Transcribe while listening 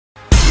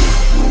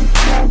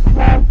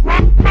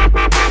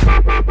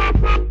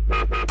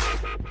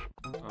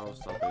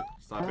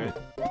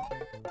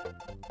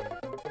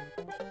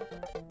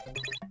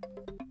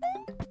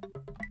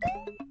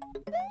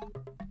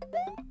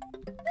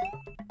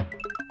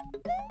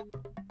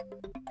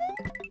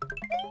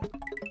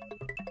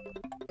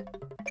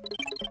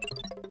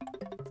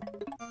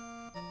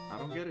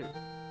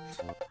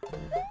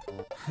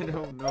I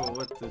don't know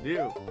what to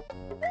do.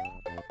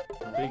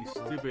 I'm being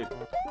stupid.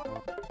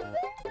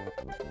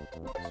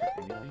 Is there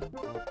anything?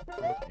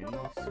 Any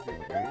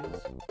secret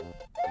areas?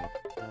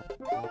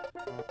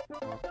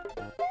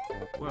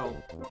 Well,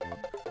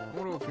 I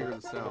want to figure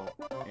this out,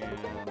 and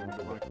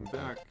when I come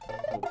back,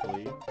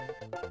 hopefully,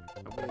 I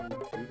will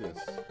do this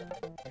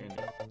and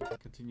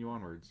continue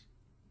onwards.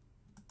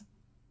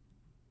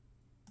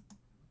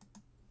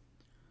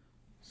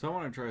 So I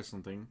want to try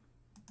something.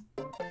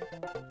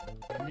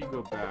 Let me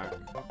go back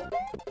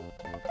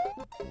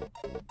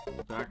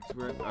to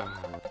where,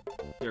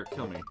 there,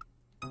 kill me.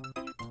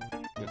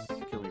 Yes,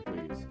 kill me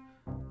please.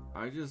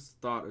 I just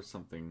thought of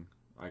something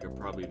I could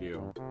probably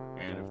do,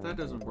 and if that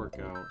doesn't work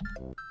out,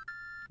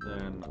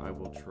 then I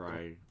will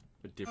try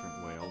a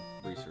different way. I'll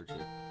research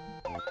it.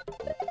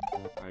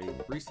 I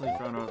recently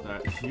found out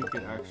that you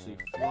can actually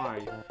fly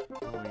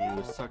when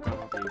you suck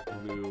up a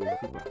blue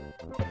Koopa.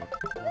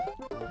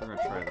 We're gonna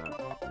try that.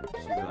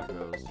 See where that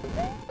goes.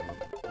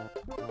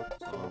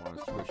 That's all I want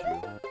is to push you.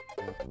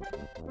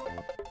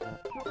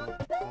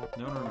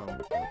 No.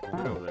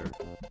 Get over there.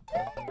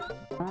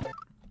 Wow.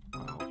 I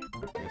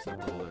guess I have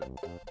to hold it.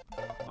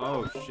 Oh,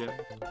 shit.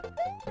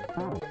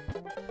 Oh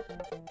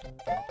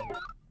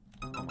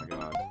my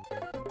god.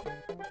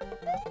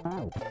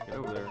 Get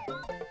over there.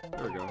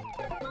 There we go.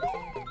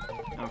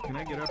 Now, can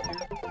I get up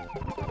here?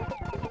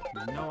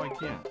 No, I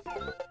can't.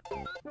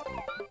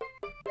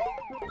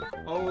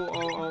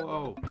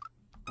 Oh.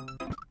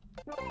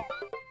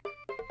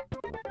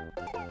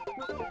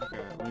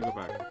 Okay, let me go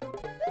back.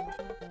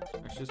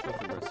 I should just go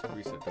through the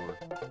reset door.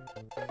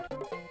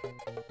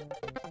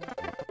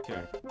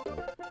 Okay.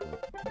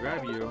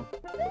 Grab you.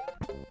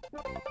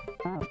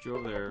 Put you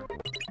over there.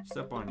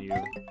 Step on you.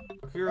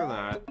 Clear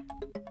that.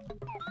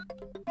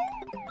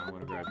 I'm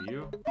gonna grab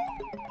you.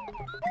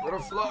 We're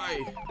gonna fly!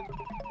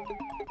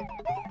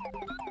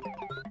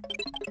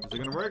 Is it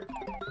gonna work?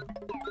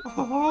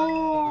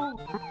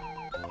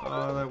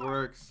 Oh, that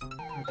works.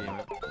 God damn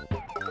it.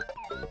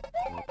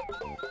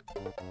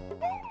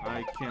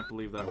 I can't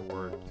believe that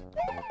worked.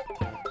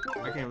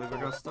 I can't believe I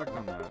got stuck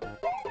on that.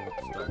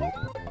 Stuck.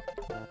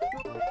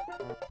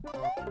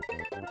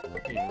 I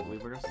can't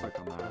believe I got stuck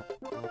on that.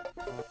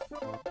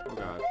 Oh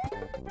god.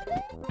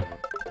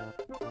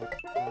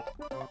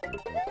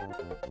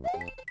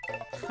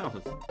 That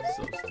was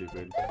so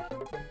stupid.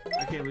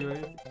 I can't believe I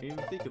didn't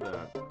even think of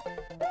that.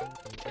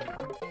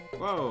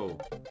 Whoa!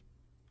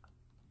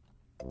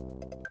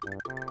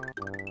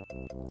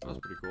 That was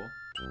pretty cool.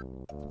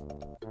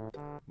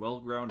 Well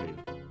grounded.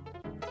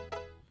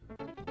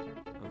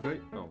 Okay.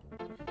 Oh.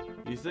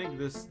 You think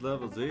this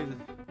level's it?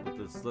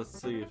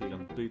 Let's see if you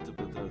can complete the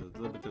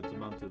limited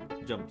amount of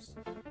jumps.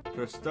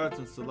 Press start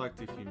and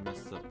select if you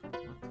mess up.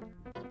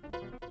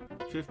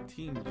 What?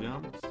 15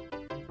 jumps?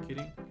 Are you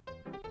kidding?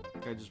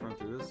 Can I just run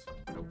through this?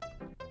 Nope.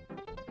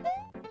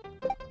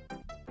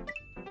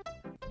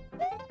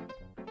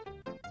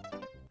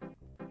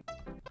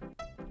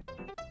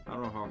 I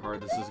don't know how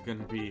hard this is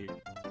gonna be.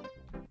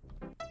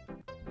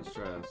 Let's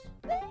try this.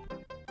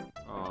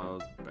 Oh, that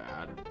was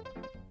bad.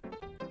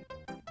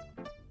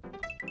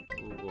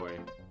 Oh boy.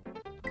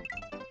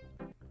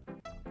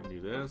 Can do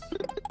this.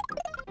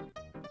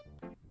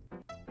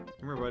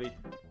 Come here, buddy.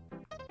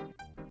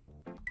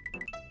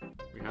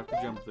 We have to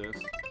jump this.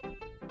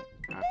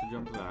 Have to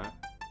jump that.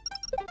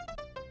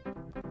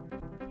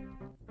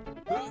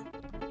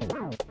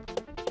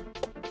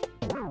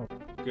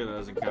 Good, that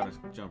doesn't count as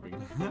jumping.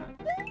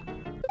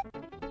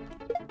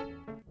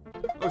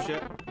 Oh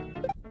shit.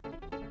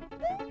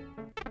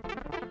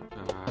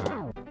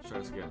 Try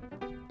this again.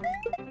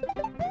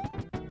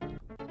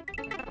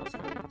 That's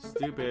kind of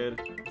stupid.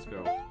 Let's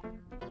go.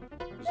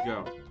 Let's go.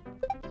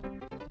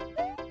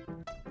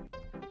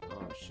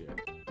 Oh shit.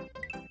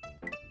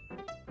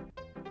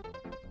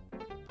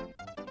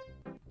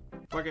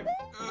 Fuck it.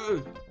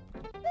 Ugh.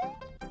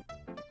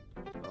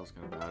 That was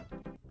kind of bad.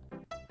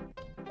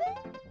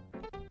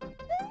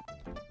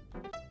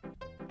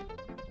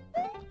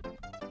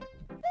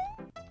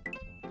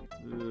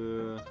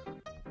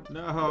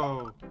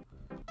 No!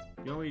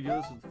 You want me to do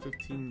this with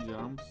 15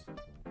 jumps?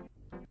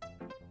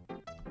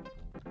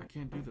 I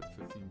can't do that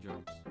 15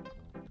 jumps.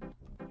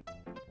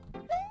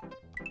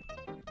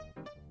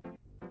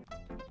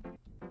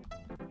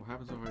 What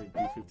happens if I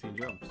do 15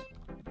 jumps?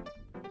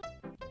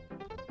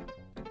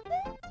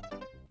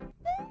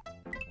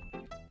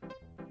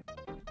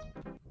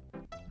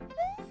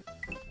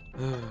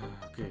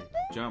 Okay,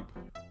 jump.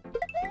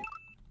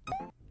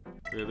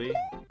 Really?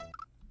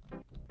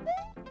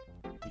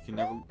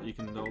 You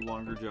can no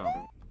longer jump.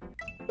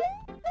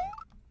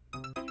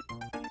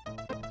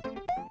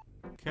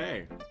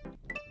 Okay.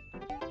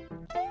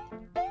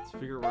 Let's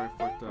figure out where I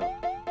fucked up.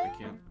 I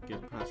can't get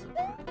past that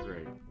part.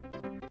 Great.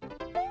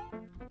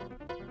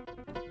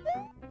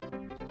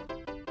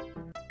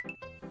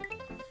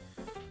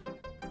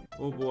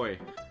 Oh boy.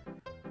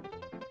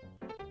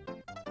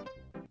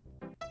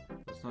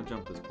 Let's not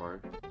jump this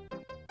part.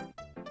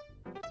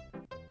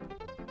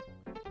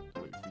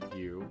 Wait for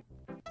you.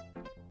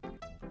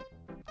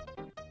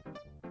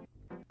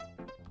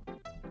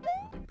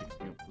 Nothing picks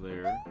me up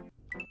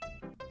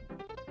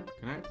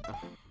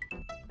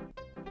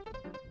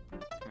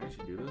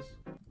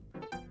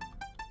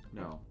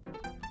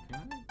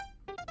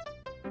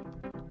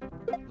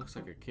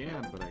Looks like I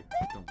can, but I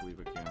don't believe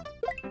I can.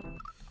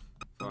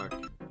 Fuck.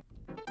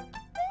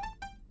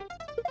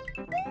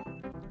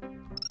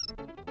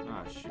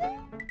 Ah, shit.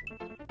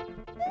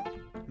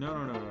 No,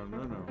 no, no, no,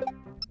 no, no.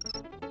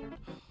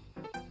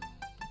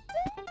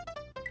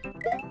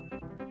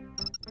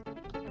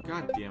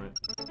 God damn it.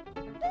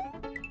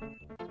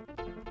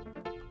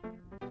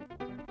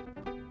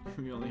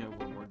 We only have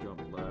one more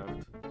jump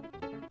left.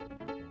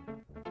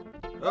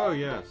 Oh,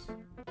 yes.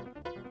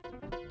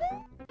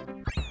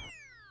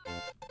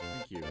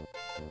 Thank you.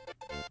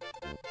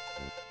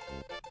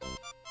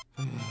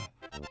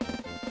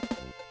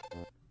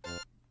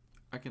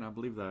 I cannot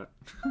believe that.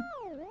 I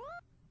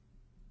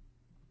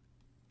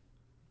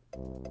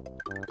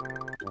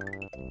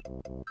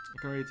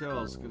can already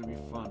tell it's gonna be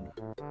fun.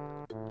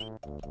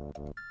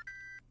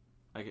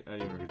 I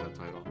didn't even read that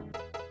title.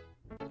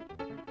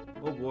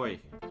 Oh boy.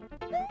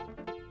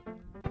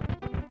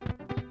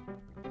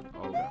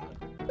 Oh god.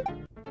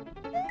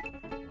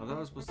 I thought I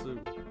was supposed to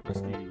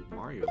rescue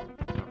Mario,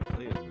 not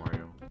play as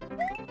Mario.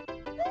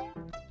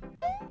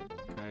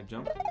 Can I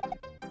jump?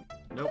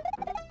 Nope.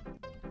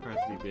 I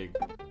have to be big.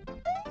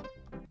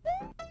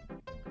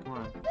 Come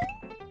on.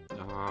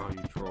 Oh,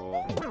 you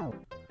troll.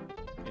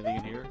 Anything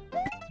in here?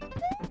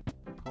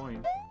 Coin.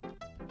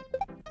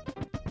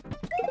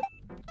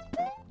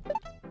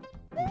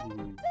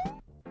 Ooh.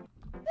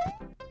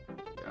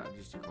 Yeah,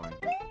 just a coin.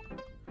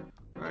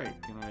 Alright,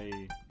 can I...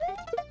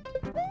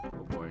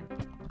 Oh boy.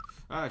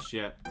 Ah,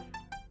 shit.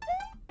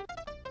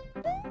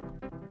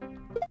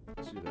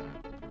 Let's do that.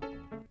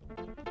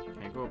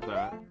 Can't go up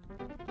that.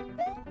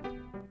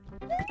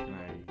 Can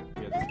I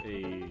get a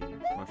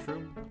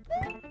mushroom?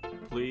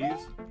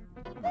 Please?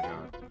 Oh my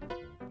god.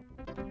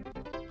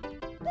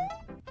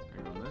 Can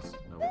I go on this?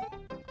 Nope.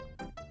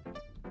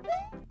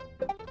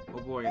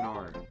 Oh boy, an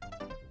R.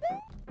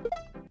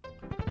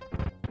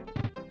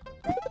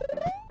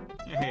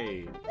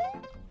 Hey!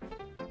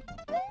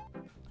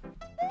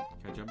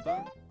 Can I jump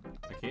that?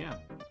 I can.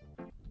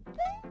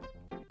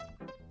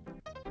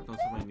 Don't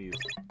set my knees.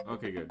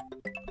 Okay, good.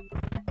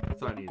 I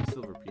thought I needed a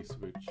silver piece,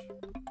 which...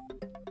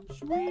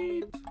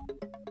 Sweet!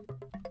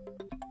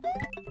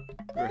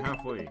 We're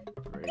halfway.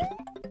 Great.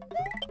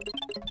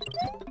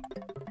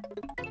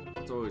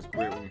 It's always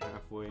great when you're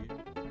halfway.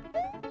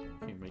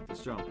 Can't make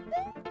this jump.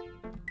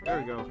 There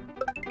we go.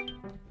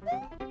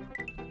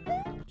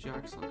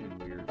 Jack's looking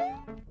weird.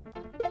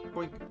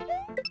 Boink.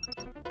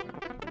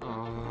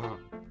 Ah.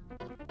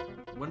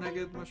 When did I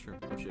get the mushroom?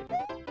 Oh shit.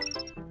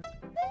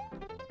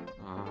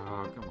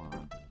 Ah, come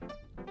on.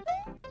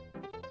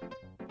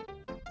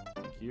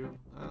 Thank you.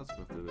 Let's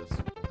go through this.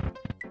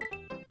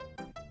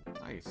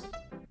 Nice.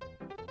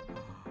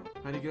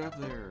 How'd you get up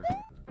there?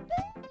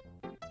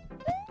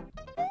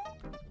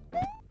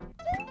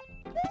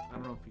 I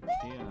don't know if you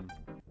can.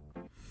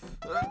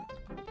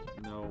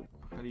 No.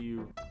 How do you...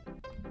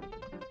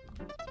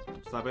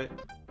 Stop it.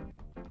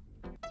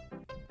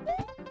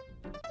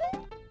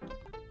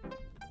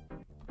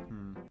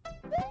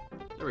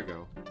 There we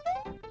go.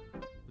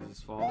 Does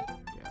this fall?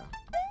 Yeah.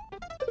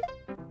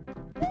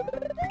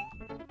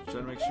 Just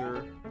trying to make sure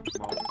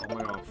all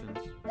my options.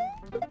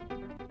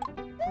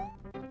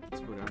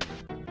 Let's go down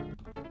here.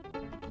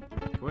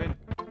 Go in.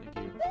 Thank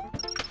you.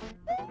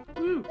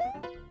 Woo!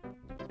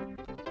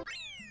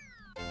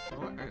 I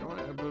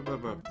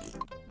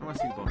want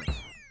to see the bonus.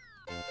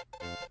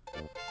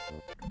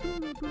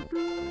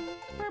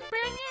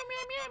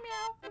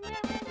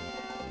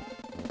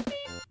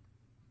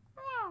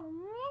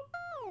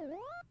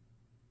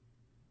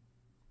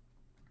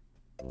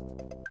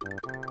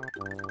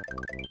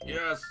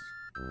 Yes!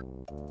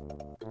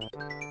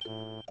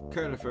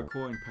 Kind of a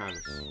coin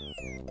palace.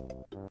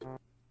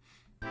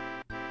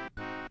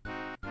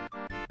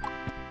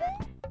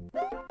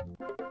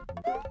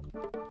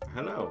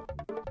 Hello.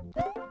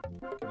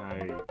 Can I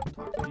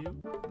talk to you?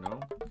 No?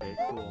 Okay,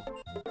 cool.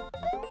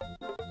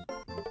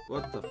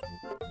 What the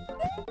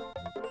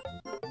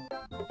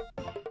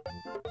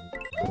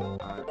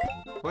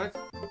what?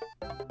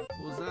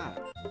 What was that?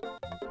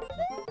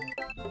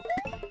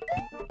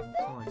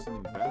 Sounds like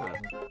something bad.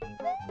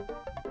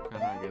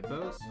 Can I get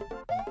those?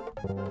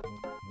 What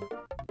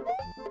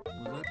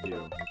does that do?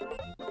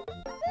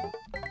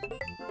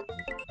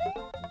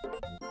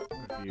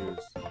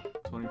 Confused.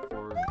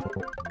 24.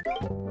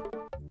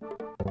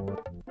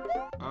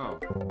 Oh.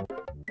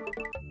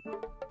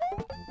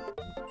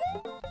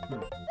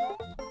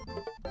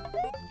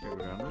 Can I go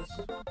down this?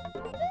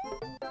 No.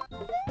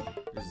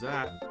 There's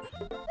that.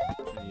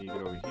 So I need to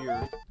get over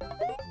here.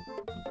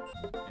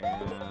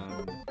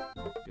 And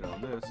get on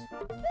this.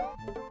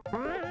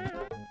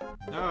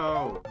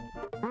 No!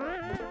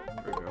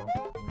 There we go.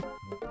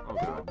 Oh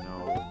god, no,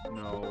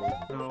 no.